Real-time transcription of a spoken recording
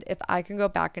If I can go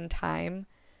back in time,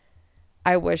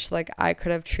 I wish like I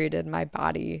could have treated my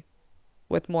body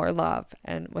with more love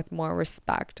and with more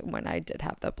respect when I did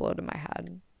have that blow to my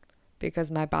head, because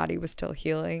my body was still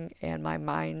healing and my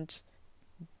mind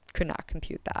could not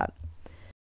compute that.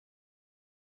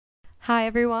 Hi,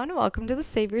 everyone. Welcome to the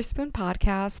Save Your Spoon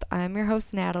podcast. I'm your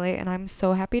host, Natalie, and I'm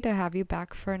so happy to have you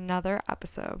back for another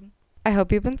episode. I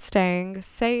hope you've been staying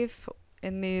safe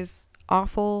in these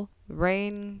awful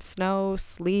rain, snow,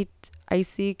 sleet,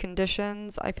 icy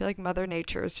conditions. I feel like Mother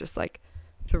Nature is just like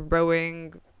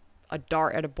throwing a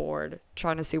dart at a board,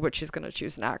 trying to see what she's going to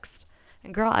choose next.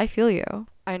 And girl, I feel you.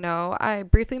 I know I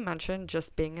briefly mentioned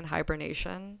just being in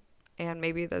hibernation, and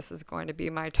maybe this is going to be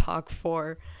my talk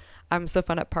for I'm so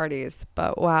fun at parties,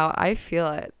 but wow, I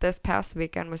feel it. This past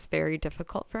weekend was very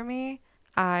difficult for me.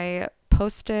 I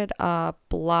posted a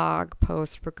blog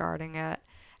post regarding it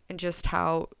and just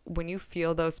how when you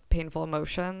feel those painful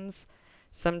emotions,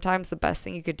 sometimes the best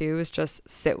thing you could do is just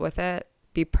sit with it,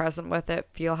 be present with it,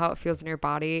 feel how it feels in your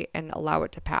body, and allow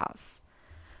it to pass.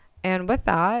 And with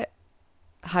that,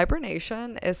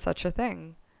 hibernation is such a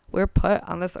thing. We're put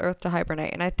on this earth to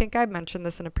hibernate. And I think I mentioned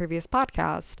this in a previous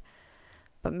podcast.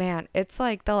 But man, it's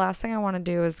like the last thing I want to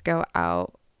do is go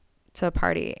out to a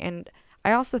party. And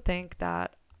I also think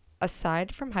that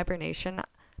aside from hibernation,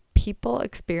 people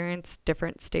experience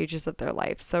different stages of their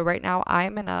life. So right now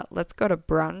I'm in a let's go to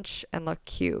brunch and look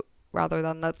cute rather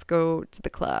than let's go to the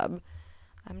club.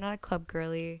 I'm not a club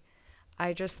girly.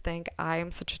 I just think I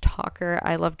am such a talker.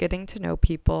 I love getting to know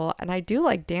people and I do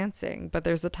like dancing, but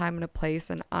there's a time and a place.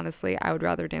 And honestly, I would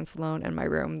rather dance alone in my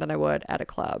room than I would at a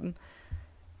club.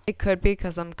 It could be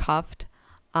because I'm cuffed.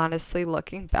 Honestly,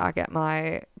 looking back at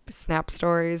my Snap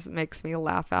stories makes me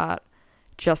laugh at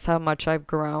just how much I've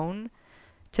grown.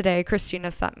 Today, Christina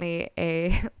sent me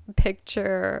a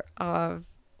picture of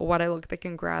what I looked like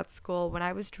in grad school when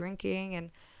I was drinking, and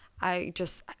I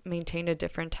just maintained a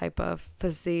different type of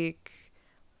physique,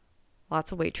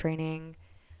 lots of weight training.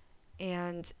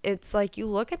 And it's like you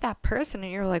look at that person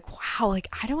and you're like, wow, like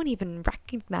I don't even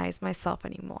recognize myself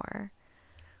anymore.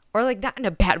 Or like not in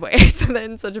a bad way. So that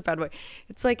in such a bad way.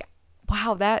 It's like,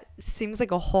 wow, that seems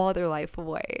like a whole other life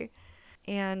away.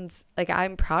 And like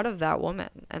I'm proud of that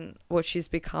woman and what she's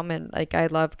become, and like I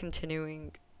love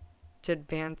continuing to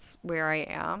advance where I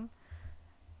am.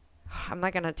 I'm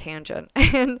like on a tangent.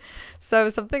 And so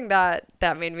something that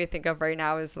made me think of right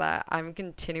now is that I'm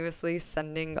continuously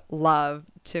sending love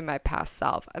to my past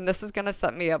self. And this is gonna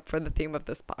set me up for the theme of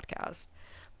this podcast.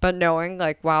 But knowing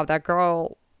like, wow, that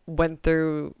girl went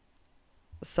through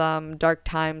some dark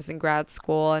times in grad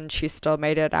school and she still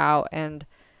made it out, and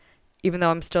even though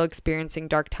I'm still experiencing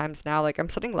dark times now, like I'm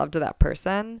sending love to that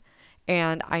person,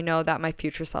 and I know that my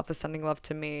future self is sending love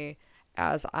to me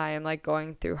as I am like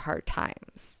going through hard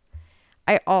times.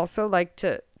 I also like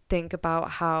to think about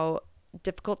how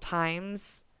difficult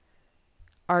times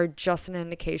are just an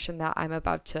indication that I'm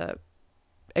about to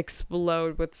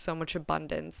explode with so much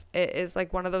abundance. It is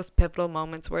like one of those pivotal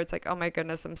moments where it's like, oh my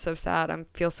goodness, I'm so sad. I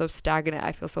feel so stagnant.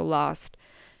 I feel so lost.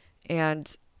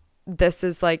 And this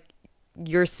is like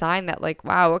your sign that like,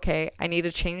 wow, okay, I need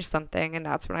to change something. And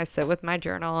that's when I sit with my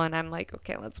journal and I'm like,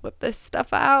 okay, let's whip this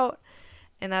stuff out.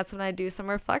 And that's when I do some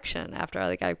reflection after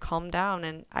like I've calmed down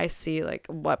and I see like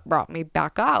what brought me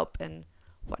back up and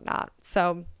whatnot.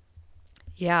 So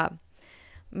yeah,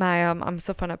 my I'm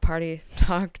so fun at party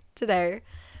talk today.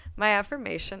 My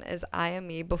affirmation is I am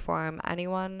me before I'm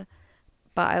anyone,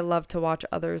 but I love to watch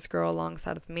others grow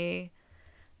alongside of me.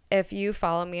 If you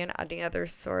follow me on any other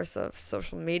source of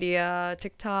social media,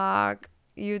 TikTok,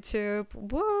 YouTube,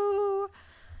 woo,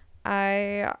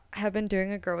 I have been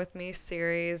doing a Grow With Me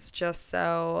series just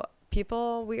so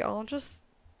we all just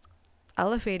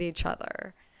elevate each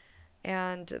other.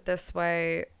 And this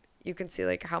way you can see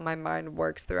like how my mind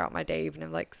works throughout my day, even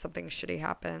if like something shitty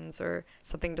happens or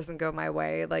something doesn't go my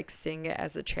way, like seeing it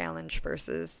as a challenge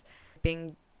versus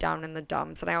being down in the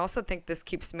dumps. And I also think this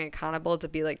keeps me accountable to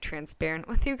be like transparent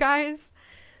with you guys.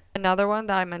 Another one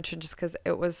that I mentioned just because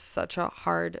it was such a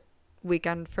hard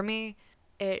weekend for me,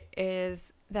 it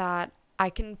is that I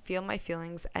can feel my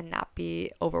feelings and not be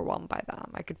overwhelmed by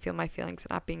them. I could feel my feelings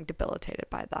and not being debilitated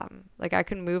by them. Like I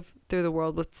can move through the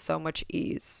world with so much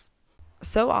ease.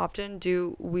 So often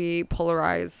do we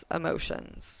polarize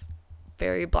emotions,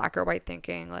 very black or white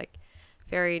thinking, like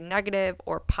very negative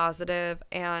or positive.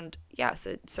 And yes,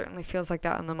 it certainly feels like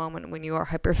that in the moment when you are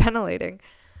hyperventilating.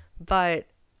 But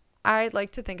I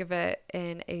like to think of it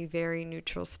in a very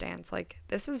neutral stance. Like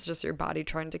this is just your body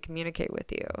trying to communicate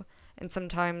with you. And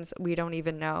sometimes we don't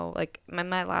even know. Like in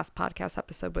my last podcast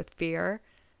episode with fear,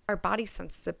 our body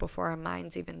senses it before our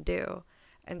minds even do.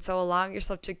 And so allowing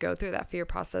yourself to go through that fear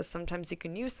process, sometimes you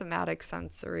can use somatic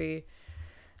sensory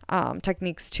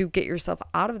techniques to get yourself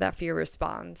out of that fear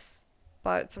response.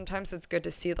 But sometimes it's good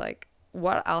to see, like,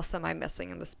 what else am I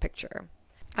missing in this picture?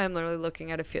 I'm literally looking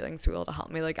at a feelings wheel to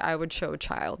help me. Like, I would show a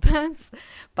child this,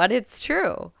 but it's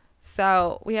true.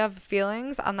 So we have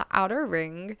feelings on the outer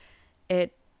ring.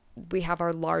 We have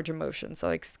our large emotions. So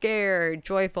like scared,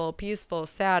 joyful, peaceful,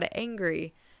 sad,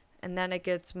 angry. And then it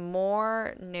gets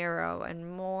more narrow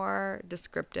and more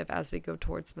descriptive as we go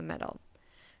towards the middle.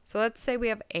 So let's say we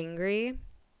have angry.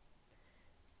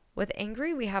 With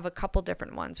angry, we have a couple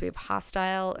different ones. We have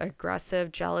hostile,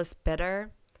 aggressive, jealous,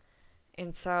 bitter.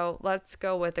 And so let's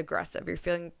go with aggressive. You're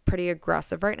feeling pretty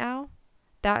aggressive right now.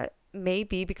 That may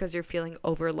be because you're feeling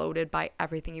overloaded by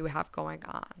everything you have going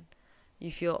on.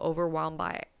 You feel overwhelmed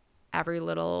by every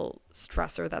little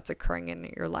stressor that's occurring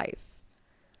in your life.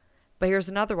 But here's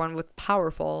another one with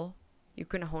powerful. You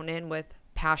can hone in with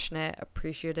passionate,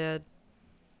 appreciative,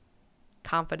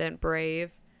 confident, brave.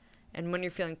 And when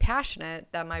you're feeling passionate,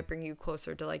 that might bring you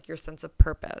closer to like your sense of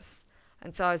purpose.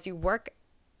 And so as you work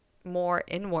more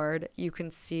inward, you can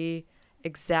see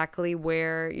exactly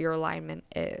where your alignment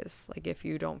is. Like if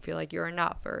you don't feel like you're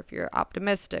enough, or if you're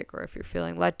optimistic, or if you're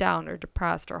feeling let down or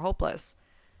depressed or hopeless.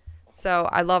 So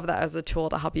I love that as a tool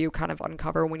to help you kind of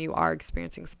uncover when you are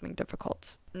experiencing something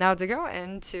difficult. Now, to go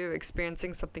into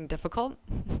experiencing something difficult,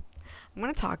 I'm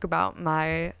going to talk about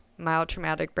my mild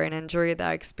traumatic brain injury that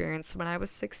I experienced when I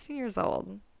was 16 years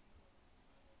old.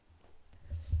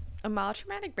 A mild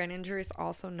traumatic brain injury is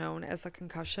also known as a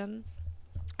concussion,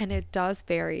 and it does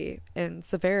vary in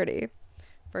severity.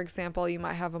 For example, you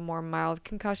might have a more mild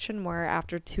concussion where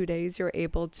after 2 days you're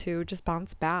able to just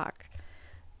bounce back.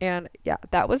 And yeah,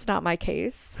 that was not my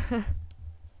case.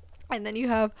 And then you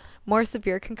have more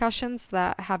severe concussions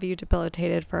that have you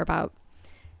debilitated for about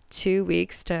 2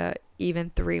 weeks to even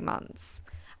 3 months.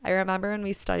 I remember when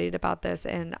we studied about this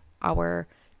in our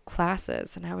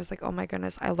classes, and I was like, oh my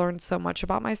goodness, I learned so much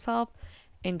about myself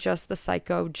and just the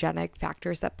psychogenic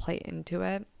factors that play into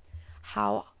it,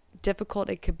 how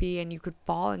difficult it could be, and you could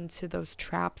fall into those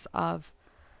traps of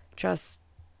just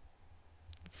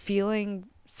feeling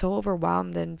so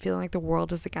overwhelmed and feeling like the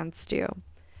world is against you.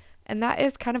 And that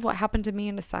is kind of what happened to me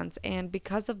in a sense. And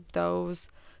because of those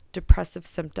depressive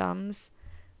symptoms,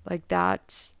 like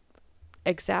that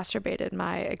exacerbated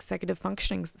my executive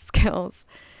functioning skills.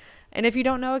 And if you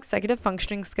don't know, executive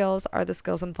functioning skills are the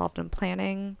skills involved in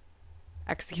planning,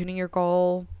 executing your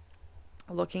goal,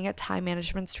 looking at time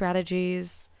management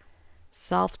strategies,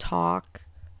 self-talk.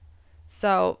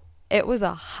 So it was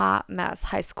a hot mess,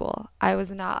 high school. I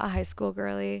was not a high school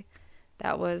girly.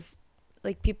 That was,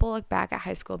 like, people look back at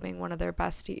high school being one of their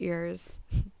best years,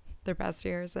 their best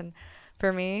years. And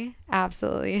for me,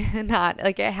 absolutely not.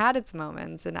 Like, it had its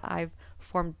moments, and I've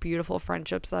formed beautiful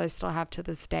friendships that I still have to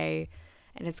this day.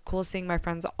 And it's cool seeing my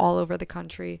friends all over the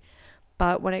country.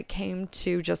 But when it came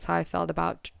to just how I felt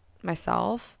about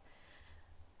myself,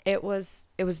 it was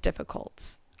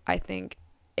difficult. I think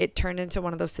it turned into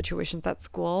one of those situations at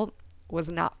school was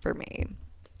not for me.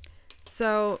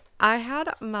 So I had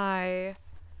my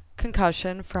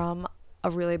concussion from a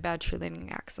really bad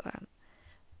cheerleading accident.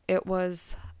 It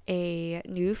was a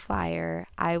new flyer.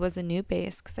 I was a new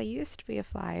base because I used to be a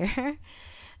flyer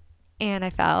and I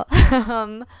fell.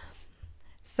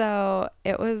 So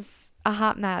it was a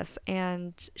hot mess,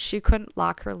 and she couldn't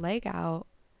lock her leg out.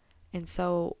 And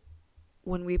so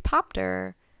when we popped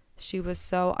her, she was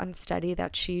so unsteady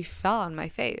that she fell on my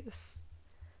face.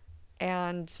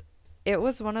 And it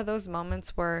was one of those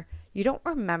moments where you don't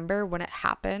remember when it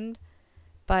happened,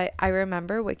 but I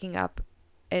remember waking up.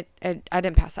 I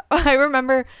didn't pass out. I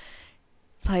remember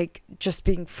like just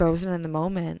being frozen in the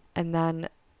moment, and then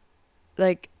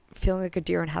like feeling like a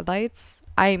deer in headlights.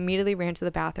 I immediately ran to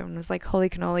the bathroom and was like, holy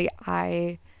cannoli,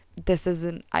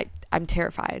 I'm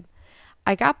terrified.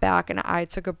 I got back and I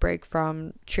took a break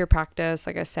from cheer practice.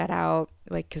 Like, I sat out,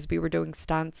 like, because we were doing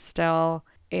stunts still.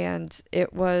 And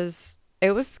it was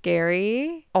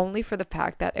scary only for the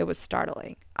fact that it was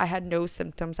startling. I had no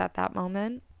symptoms at that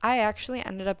moment. I actually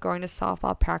ended up going to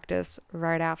softball practice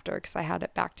right after because I had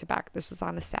it back to back. This was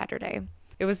on a Saturday.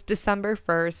 It was December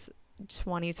 1st,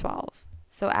 2012.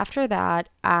 So after that,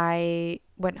 I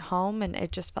went home and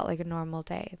it just felt like a normal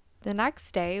day. The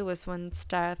next day was when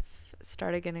stuff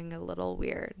started getting a little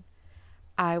weird.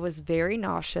 I was very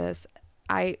nauseous.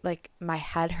 My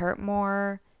head hurt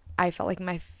more. I felt like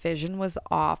my vision was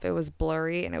off. It was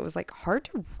blurry and it was like hard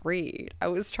to read. I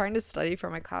was trying to study for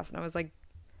my class and I was like,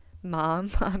 Mom,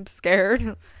 I'm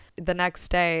scared. The next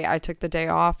day I took the day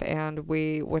off and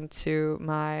we went to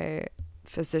my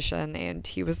physician, and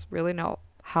he was really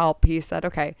help. He said,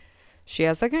 okay, she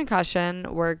has a concussion.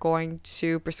 We're going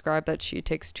to prescribe that she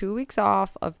takes 2 weeks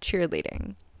off of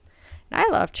cheerleading. And I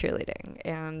love cheerleading.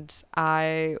 And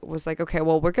I was like, okay,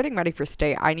 well, we're getting ready for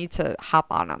state. I need to hop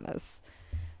on this.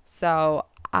 So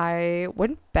I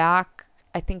went back,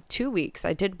 I think 2 weeks.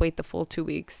 I did wait the full 2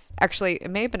 weeks. Actually, it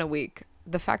may have been a week.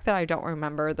 The fact that I don't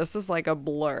remember, this is like a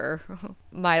blur,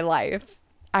 my life.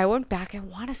 I went back, I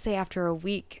want to say after a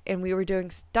week, and we were doing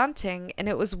stunting. And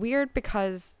it was weird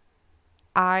because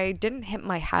I didn't hit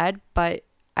my head, but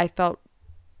I felt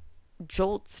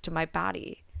jolts to my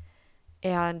body.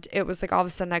 And it was like all of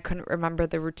a sudden I couldn't remember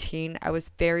the routine. I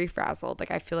was very frazzled.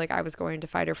 Like I feel like I was going to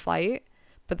fight or flight.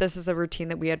 But this is a routine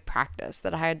that we had practiced,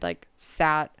 that I had like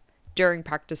sat during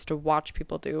practice to watch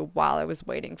people do while I was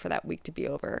waiting for that week to be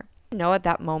over. What I know at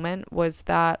that moment was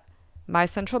that my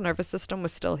central nervous system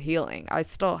was still healing. I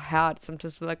still had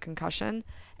symptoms of a concussion.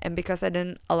 And because I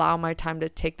didn't allow my time to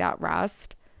take that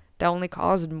rest, that only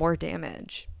caused more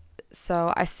damage.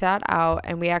 So I sat out,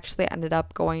 and we actually ended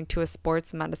up going to a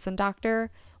sports medicine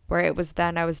doctor, where it was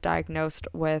then I was diagnosed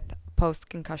with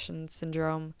post-concussion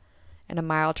syndrome and a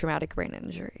mild traumatic brain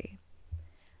injury.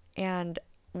 And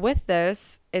with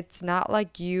this, it's not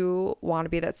like you want to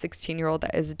be that 16-year-old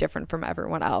that is different from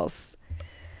everyone else.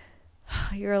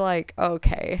 You're like,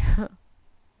 okay,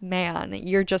 man,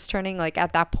 you're just turning, like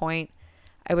at that point,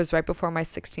 I was right before my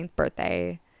 16th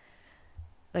birthday.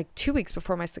 Like 2 weeks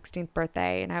before my 16th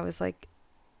birthday, and I was like,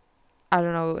 I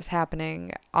don't know what was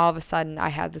happening. All of a sudden I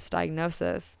had this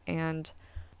diagnosis, and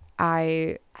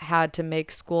I had to make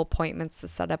school appointments to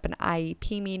set up an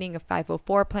IEP meeting, a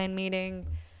 504 plan meeting,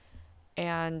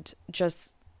 and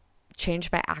just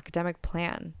change my academic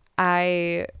plan.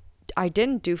 I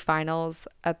didn't do finals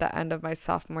at the end of my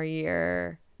sophomore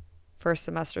year, first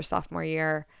semester sophomore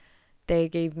year. They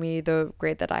gave me the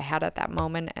grade that I had at that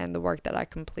moment and the work that I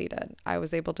completed. I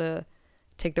was able to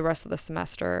take the rest of the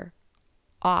semester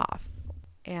off.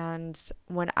 And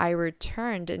when I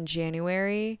returned in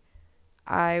January,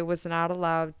 I was not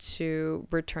allowed to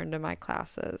return to my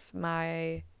classes.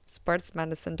 My sports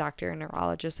medicine doctor and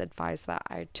neurologist advised that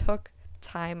I took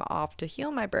time off to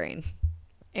heal my brain.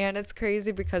 And it's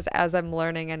crazy because as I'm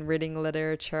learning and reading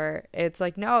literature, it's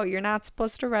like, no, you're not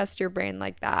supposed to rest your brain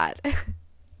like that.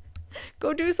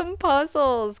 Go do some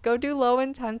puzzles. Go do low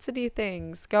intensity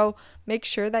things. Go make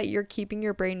sure that you're keeping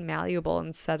your brain malleable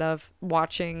instead of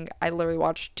watching. I literally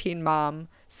watched Teen Mom,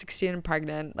 16 and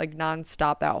Pregnant, like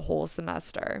nonstop that whole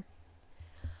semester.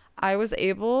 I was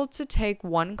able to take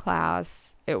one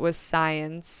class. It was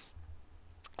science.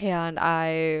 And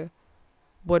I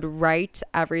would write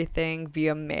everything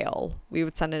via mail. We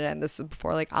would send it in. This was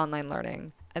before like online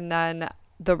learning. And then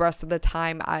the rest of the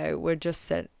time I would just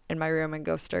sit in my room and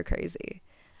go stir crazy.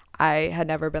 I had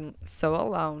never been so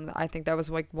alone. I think that was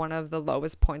like one of the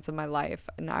lowest points of my life,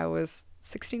 and I was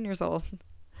 16 years old.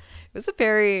 It was a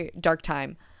very dark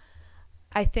time.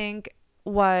 I think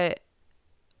what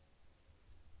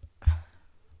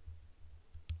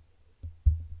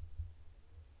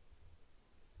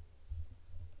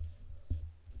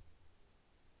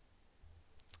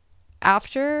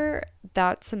after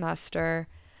that semester,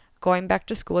 going back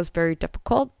to school was very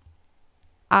difficult.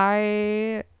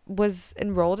 I was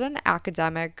enrolled in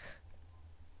academic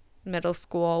middle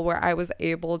school where I was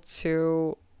able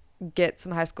to get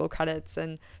some high school credits,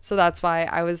 and so that's why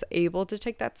I was able to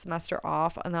take that semester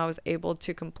off, and I was able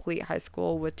to complete high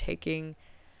school with taking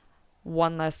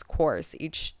one less course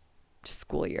each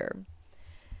school year.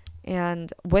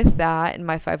 And with that, in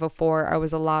my 504, I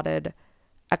was allotted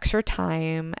extra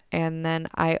time, and then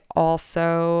I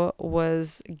also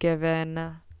was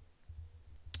given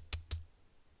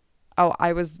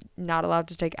I was not allowed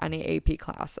to take any AP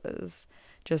classes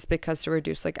just because to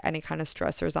reduce like any kind of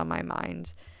stressors on my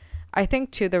mind. I think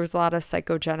too there was a lot of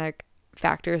psychogenic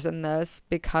factors in this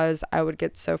because I would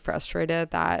get so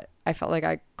frustrated that I felt like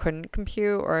I couldn't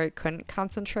compute or I couldn't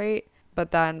concentrate,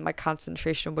 but then my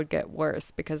concentration would get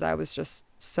worse because I was just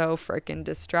so freaking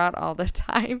distraught all the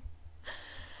time.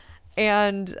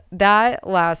 And that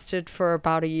lasted for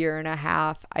about a year and a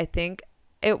half. I think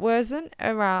it wasn't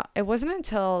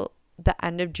until the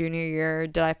end of junior year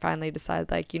did I finally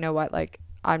decide, like, you know what, like,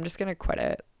 I'm just gonna quit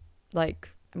it. Like,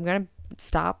 I'm gonna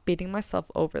stop beating myself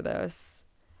over this.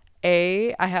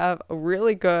 I have a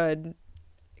really good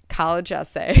college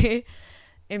essay,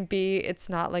 and B, it's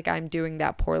not like I'm doing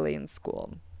that poorly in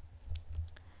school.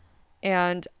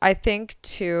 And I think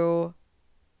too,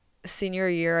 senior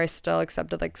year I still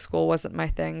accepted like school wasn't my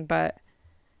thing, but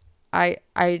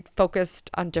I focused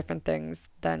on different things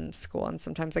than school, and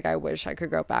sometimes like I wish I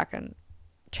could go back and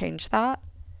change that.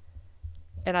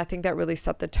 And I think that really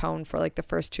set the tone for like the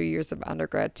first 2 years of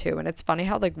undergrad too. And it's funny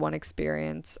how like one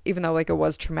experience, even though like it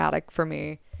was traumatic for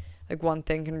me, like one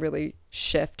thing can really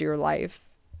shift your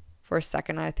life for a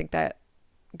second. And I think that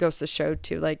goes to show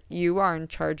too, like you are in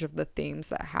charge of the themes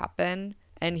that happen.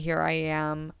 And here I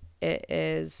am. It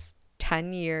is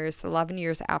 10 years, 11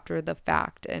 years after the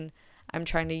fact. And I'm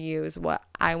trying to use what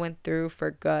I went through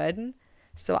for good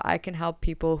so I can help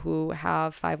people who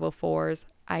have 504s,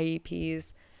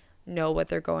 IEPs, know what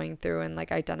they're going through and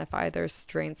like identify their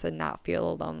strengths and not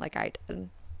feel alone like I did.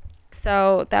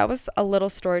 So that was a little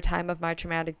story time of my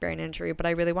traumatic brain injury, but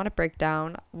I really want to break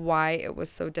down why it was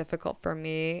so difficult for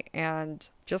me and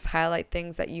just highlight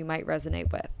things that you might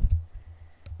resonate with.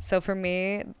 So for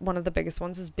me, one of the biggest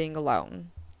ones is being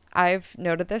alone. I've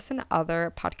noted this in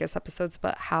other podcast episodes,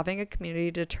 but having a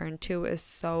community to turn to is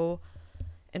so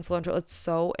influential. It's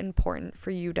so important for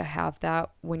you to have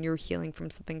that when you're healing from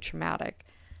something traumatic.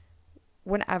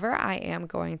 Whenever I am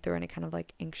going through any kind of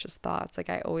like anxious thoughts, like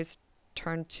I always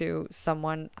turn to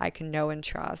someone I can know and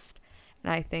trust.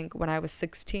 And I think when I was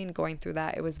 16 going through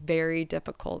that, it was very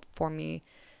difficult for me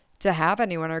to have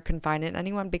anyone or confide in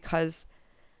anyone because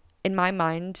in my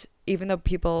mind, even though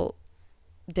people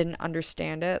didn't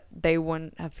understand it, they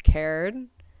wouldn't have cared.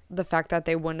 The fact that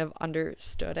they wouldn't have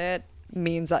understood it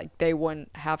means like they wouldn't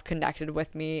have connected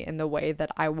with me in the way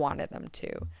that I wanted them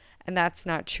to. And that's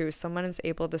not true. Someone is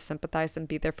able to sympathize and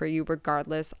be there for you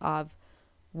regardless of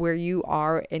where you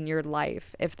are in your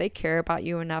life. If they care about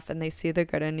you enough and they see the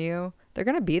good in you, they're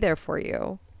going to be there for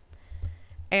you.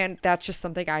 And that's just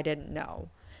something I didn't know.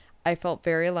 I felt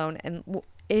very alone. And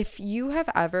if you have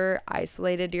ever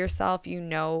isolated yourself, you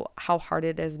know how hard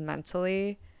it is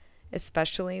mentally,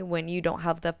 especially when you don't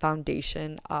have the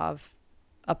foundation of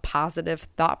a positive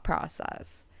thought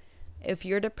process. If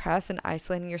you're depressed and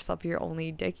isolating yourself, you're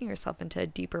only digging yourself into a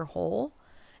deeper hole.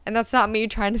 And that's not me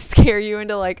trying to scare you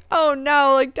into like, oh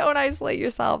no, like don't isolate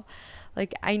yourself.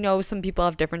 Like I know some people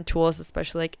have different tools,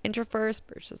 especially like introverts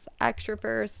versus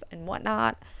extroverts and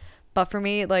whatnot. But for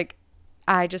me, like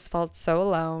I just felt so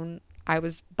alone. I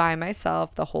was by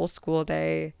myself the whole school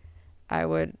day. I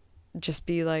would just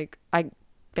be like, I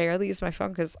barely used my phone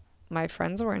because my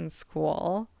friends were in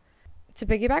school. To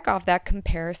piggyback off that,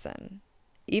 comparison.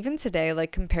 Even today,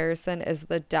 like comparison is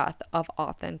the death of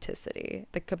authenticity.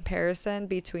 The comparison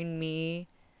between me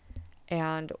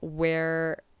and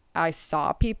where I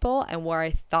saw people and where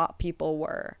I thought people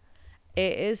were.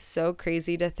 It is so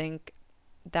crazy to think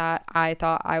that I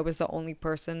thought I was the only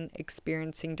person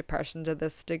experiencing depression to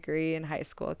this degree in high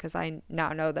school, because I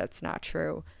now know that's not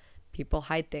true. People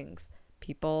hide things.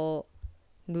 People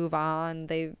move on.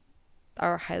 They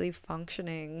are highly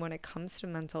functioning when it comes to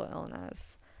mental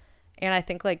illness. And I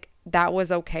think like that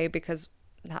was okay because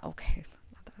not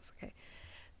that was okay.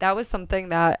 That was something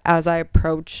that as I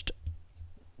approached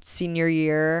senior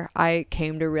year, I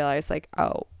came to realize like,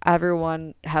 oh,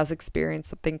 everyone has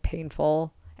experienced something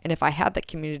painful. And if I had that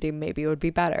community, maybe it would be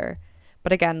better.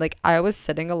 But again, like I was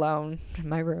sitting alone in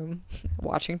my room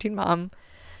watching Teen Mom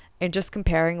and just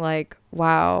comparing like,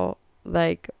 wow,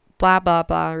 like blah, blah,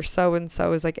 blah, or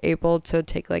so-and-so is like able to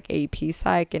take like AP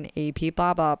Psych and AP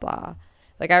blah, blah, blah.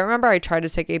 Like I remember I tried to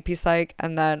take AP Psych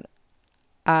and then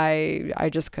I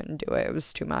just couldn't do it. It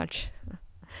was too much.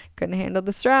 Couldn't handle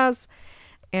the stress.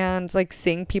 And like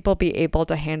seeing people be able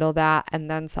to handle that and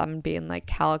then some being like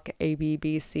Calc, AB,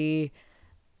 BC.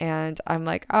 And I'm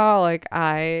like, oh, like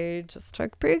I just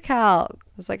took pre-calc.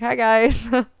 I was like, hi guys.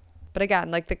 But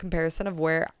again, like the comparison of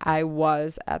where I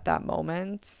was at that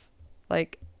moment,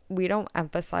 like we don't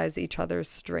emphasize each other's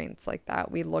strengths like that.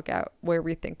 We look at where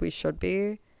we think we should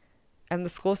be. And the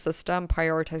school system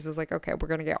prioritizes like, okay, we're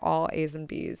going to get all A's and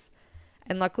B's.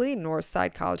 And luckily,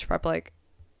 Northside College Prep, like,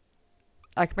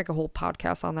 I could make a whole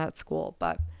podcast on that school.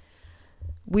 But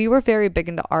we were very big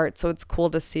into art. So it's cool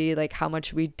to see, like, how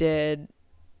much we did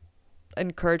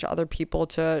encourage other people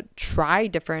to try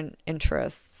different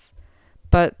interests.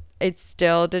 But it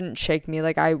still didn't shake me.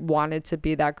 Like, I wanted to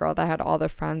be that girl that had all the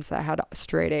friends that had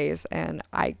straight A's. And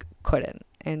I couldn't.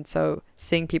 And so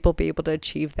seeing people be able to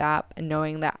achieve that and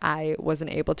knowing that I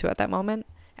wasn't able to at that moment,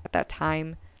 at that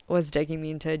time, was digging me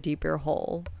into a deeper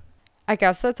hole. I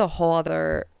guess that's a whole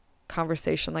other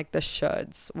conversation, like the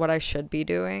shoulds, what I should be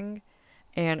doing.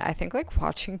 And I think like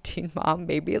watching Teen Mom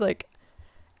maybe like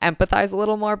empathize a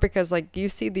little more because like you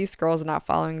see these girls not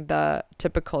following the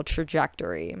typical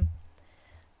trajectory.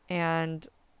 And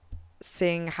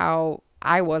seeing how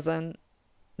I wasn't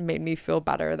made me feel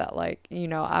better that like, you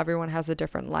know, everyone has a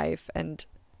different life and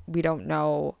we don't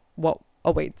know what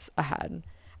awaits ahead.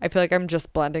 I feel like I'm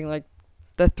just blending like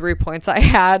the 3 points I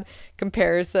had: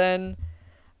 comparison,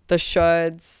 the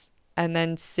shoulds, and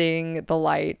then seeing the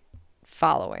light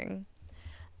following.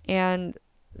 And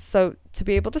so to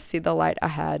be able to see the light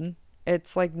ahead,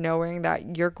 it's like knowing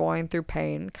that you're going through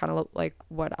pain, kind of like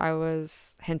what I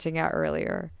was hinting at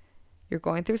earlier. You're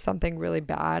going through something really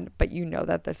bad, but you know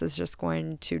that this is just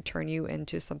going to turn you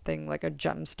into something like a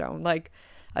gemstone, like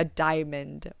a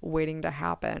diamond waiting to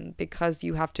happen, because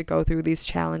you have to go through these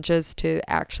challenges to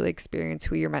actually experience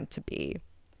who you're meant to be.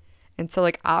 And so,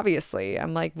 like, obviously,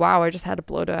 I'm like, wow, I just had a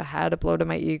blow to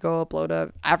my ego, a blow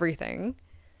to everything.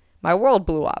 My world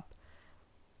blew up.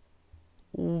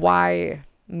 Why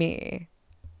me?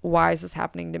 Why is this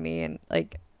happening to me? And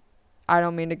like, I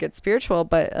don't mean to get spiritual,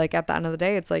 but like at the end of the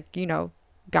day, it's like, you know,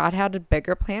 God had a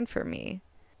bigger plan for me.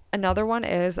 Another one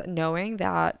is knowing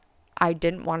that I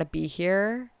didn't want to be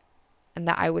here and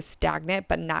that I was stagnant,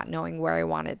 but not knowing where I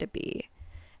wanted to be.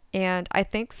 And I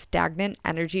think stagnant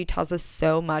energy tells us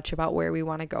so much about where we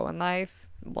want to go in life.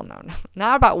 Well, no,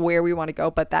 not about where we want to go,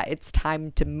 but that it's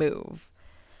time to move.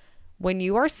 When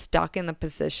you are stuck in the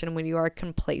position, when you are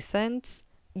complacent,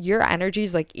 your energy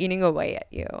is like eating away at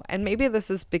you. And maybe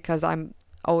this is because I'm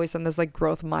always in this like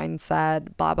growth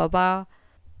mindset, blah, blah, blah.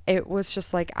 It was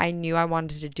just like, I knew I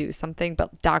wanted to do something,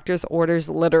 but doctor's orders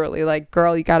literally like,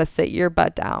 girl, you got to sit your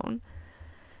butt down.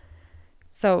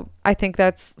 So I think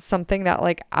that's something that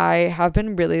like I have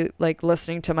been really like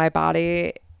listening to my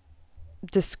body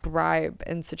describe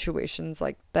in situations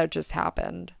like that just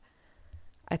happened.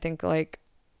 I think like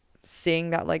seeing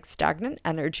that like stagnant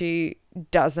energy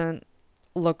doesn't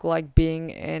look like being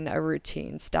in a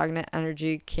routine. Stagnant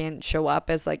energy can show up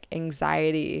as like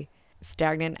anxiety.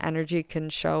 Stagnant energy can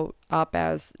show up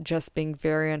as just being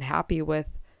very unhappy with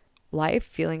life,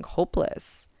 feeling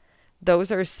hopeless.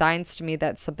 Those are signs to me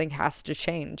that something has to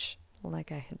change,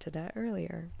 like I hinted at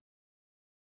earlier.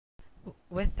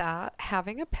 With that,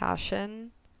 having a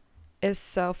passion is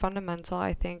so fundamental.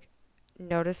 I think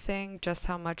noticing just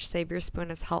how much Save Your Spoon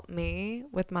has helped me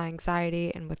with my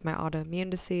anxiety and with my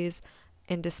autoimmune disease,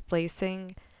 and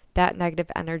displacing that negative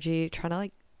energy, trying to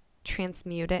like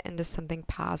transmute it into something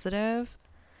positive,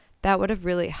 that would have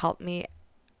really helped me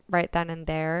right then and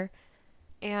there.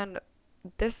 And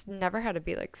this never had to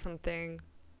be like something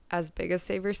as big as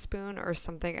Save Your Spoon or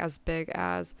something as big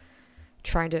as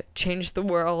trying to change the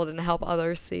world and help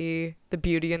others see the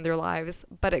beauty in their lives.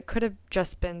 But it could have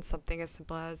just been something as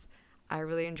simple as, I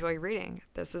really enjoy reading.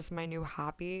 This is my new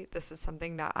hobby. This is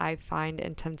something that I find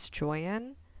intense joy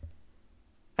in.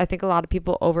 I think a lot of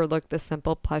people overlook the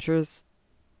simple pleasures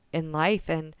in life.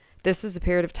 And this is a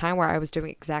period of time where I was doing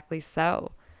exactly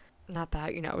so. Not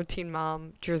that, you know, teen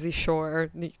mom, Jersey Shore,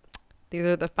 these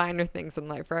are the finer things in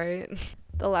life, right?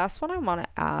 The last one I want to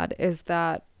add is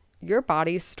that your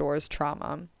body stores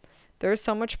trauma. There's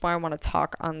so much more I want to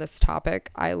talk on this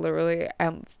topic. I literally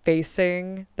am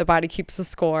facing The Body Keeps the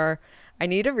Score. I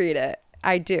need to read it.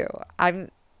 I do. I've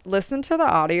listened to the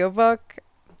audiobook,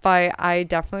 but I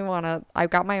definitely want to, I've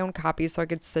got my own copy so I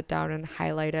could sit down and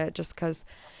highlight it just because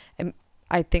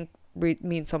I think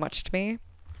means so much to me.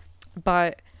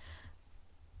 But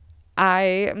I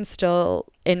am still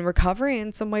in recovery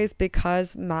in some ways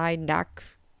because my neck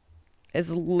is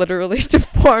literally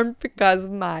deformed because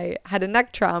of my head and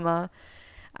neck trauma.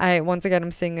 Once again,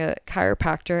 I'm seeing a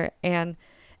chiropractor, and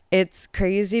it's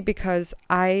crazy because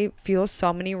I feel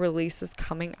so many releases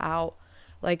coming out.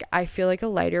 Like, I feel like a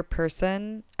lighter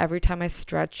person every time I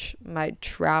stretch my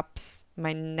traps,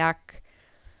 my neck.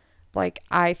 Like,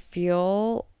 I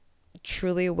feel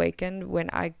truly awakened when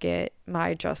I get my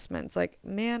adjustments. Like,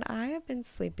 man, I have been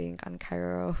sleeping on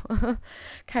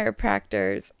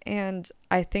chiropractors, and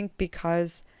I think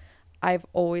because I've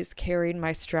always carried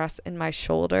my stress in my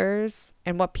shoulders,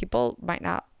 and what people might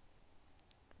not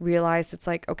realize, it's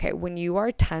like, okay, when you are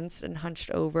tensed and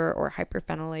hunched over or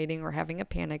hyperventilating or having a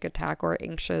panic attack or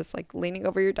anxious, like leaning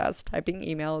over your desk typing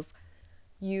emails,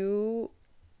 you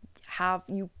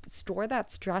store that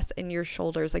stress in your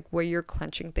shoulders, like where you're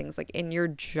clenching things, like in your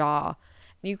jaw.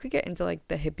 And you could get into like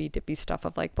the hippy dippy stuff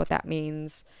of like what that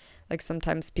means. Like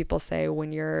sometimes people say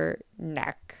when your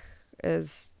neck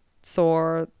is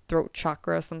sore, throat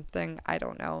chakra, something, I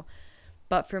don't know.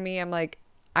 But for me, I'm like,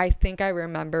 I think I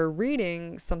remember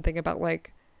reading something about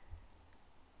like,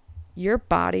 your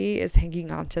body is hanging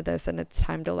on to this and it's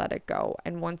time to let it go.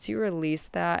 And once you release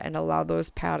that and allow those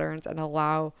patterns and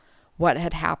allow what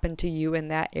had happened to you in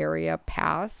that area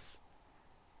pass.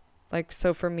 Like,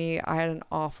 so for me, I had an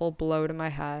awful blow to my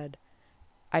head.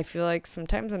 I feel like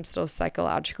sometimes I'm still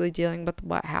psychologically dealing with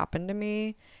what happened to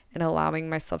me and allowing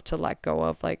myself to let go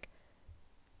of like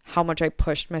how much I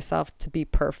pushed myself to be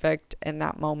perfect in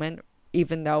that moment,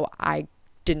 even though I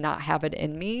did not have it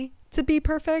in me to be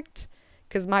perfect,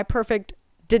 because my perfect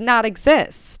did not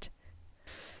exist.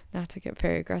 Not to get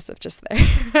very aggressive just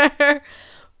there.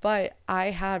 But I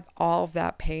had all of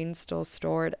that pain still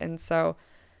stored. And so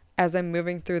as I'm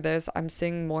moving through this, I'm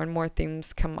seeing more and more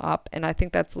themes come up. And I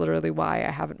think that's literally why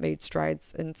I haven't made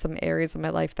strides in some areas of my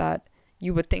life that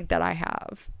you would think that I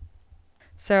have.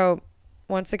 So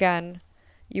once again,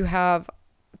 you have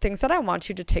things that I want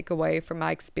you to take away from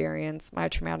my experience, my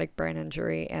traumatic brain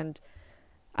injury. And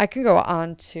I can go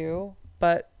on too,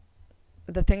 but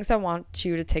the things I want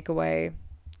you to take away: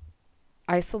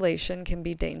 isolation can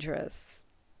be dangerous.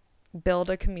 Build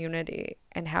a community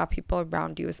and have people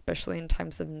around you, especially in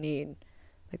times of need.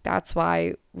 Like, that's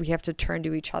why we have to turn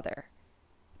to each other.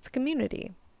 It's a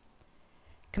community.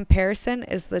 Comparison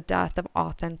is the death of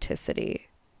authenticity.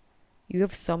 You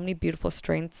have so many beautiful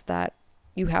strengths that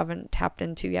you haven't tapped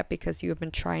into yet because you have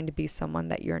been trying to be someone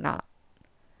that you're not.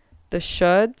 The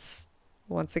shoulds,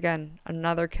 once again,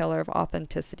 another killer of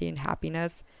authenticity and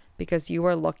happiness, because you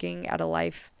are looking at a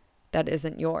life that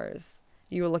isn't yours.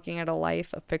 You are looking at a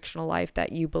fictional life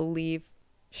that you believe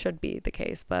should be the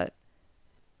case, but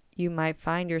you might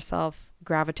find yourself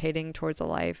gravitating towards a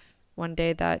life one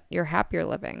day that you're happier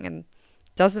living and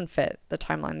doesn't fit the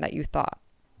timeline that you thought.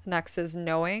 Next is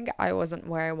knowing I wasn't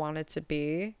where I wanted to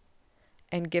be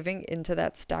and giving into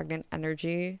that stagnant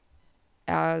energy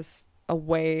as a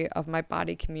way of my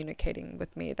body communicating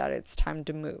with me that it's time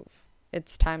to move.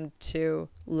 It's time to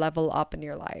level up in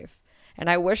your life. And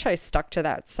I wish I stuck to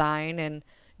that sign and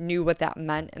knew what that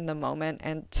meant in the moment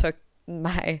and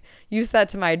used that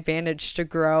to my advantage to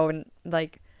grow. And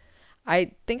like,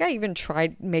 I think I even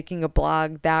tried making a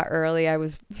blog that early. I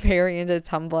was very into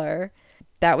Tumblr.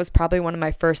 That was probably one of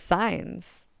my first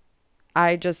signs.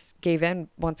 I just gave in,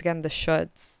 once again, the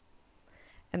shoulds.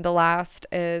 And the last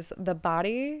is the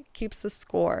body keeps the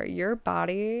score. Your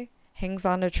body hangs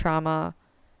on to trauma.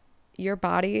 Your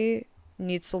body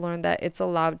needs to learn that it's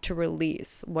allowed to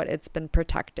release what it's been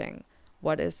protecting,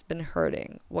 what has been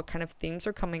hurting, what kind of themes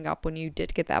are coming up when you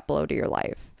did get that blow to your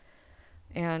life.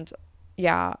 And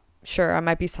yeah, sure, I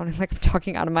might be sounding like I'm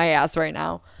talking out of my ass right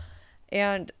now.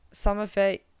 And some of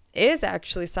it is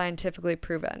actually scientifically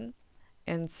proven.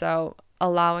 And so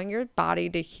allowing your body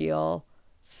to heal,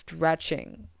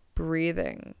 stretching,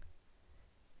 breathing.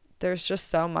 There's just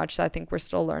so much that I think we're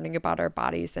still learning about our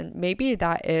bodies. And maybe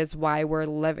that is why we're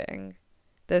living.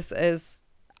 This is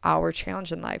our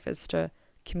challenge in life, is to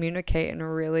communicate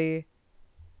and really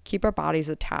keep our bodies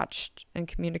attached and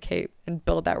communicate and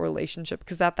build that relationship.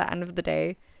 Because at the end of the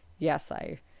day, yes,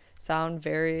 I sound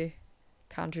very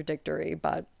contradictory,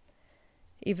 but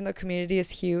even though community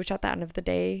is huge, at the end of the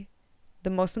day, the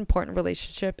most important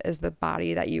relationship is the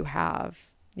body that you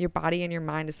have. Your body and your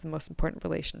mind is the most important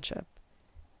relationship.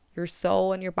 Your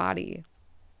soul and your body.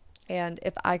 And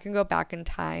if I can go back in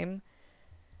time,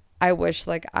 I wish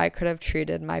like I could have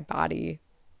treated my body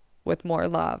with more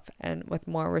love and with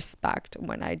more respect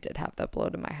when I did have that blow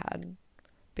to my head,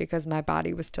 because my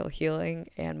body was still healing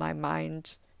and my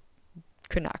mind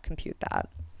could not compute that.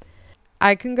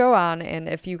 I can go on, and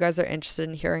if you guys are interested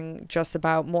in hearing just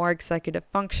about more executive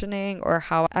functioning or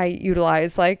how I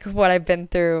utilize like what I've been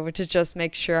through to just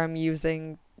make sure I'm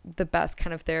using the best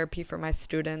kind of therapy for my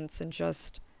students and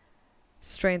just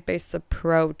strength-based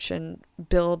approach and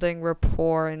building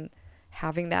rapport and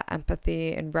having that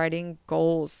empathy and writing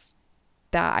goals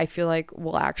that I feel like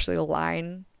will actually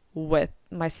align with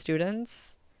my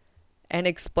students and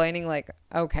explaining like,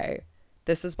 okay,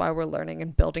 this is why we're learning,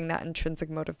 and building that intrinsic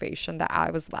motivation that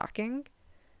I was lacking.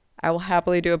 I will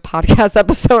happily do a podcast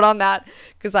episode on that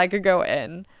because I could go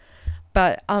in.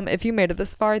 But if you made it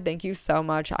this far, thank you so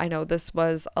much. I know this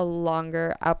was a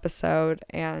longer episode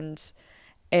and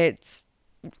it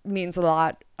means a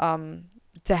lot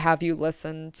to have you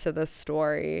listen to this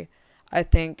story. I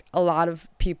think a lot of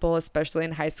people, especially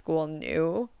in high school,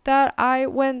 knew that I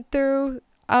went through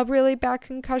a really bad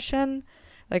concussion.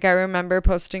 Like, I remember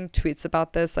posting tweets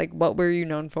about this, like, what were you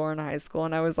known for in high school?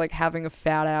 And I was like having a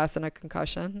fat ass and a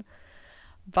concussion.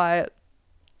 But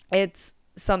it's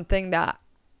something that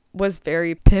was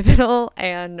very pivotal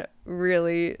and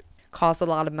really caused a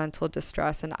lot of mental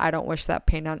distress. And I don't wish that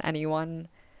pain on anyone.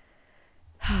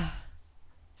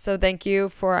 So thank you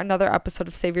for another episode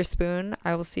of Save Your Spoon.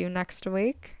 I will see you next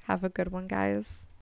week. Have a good one, guys.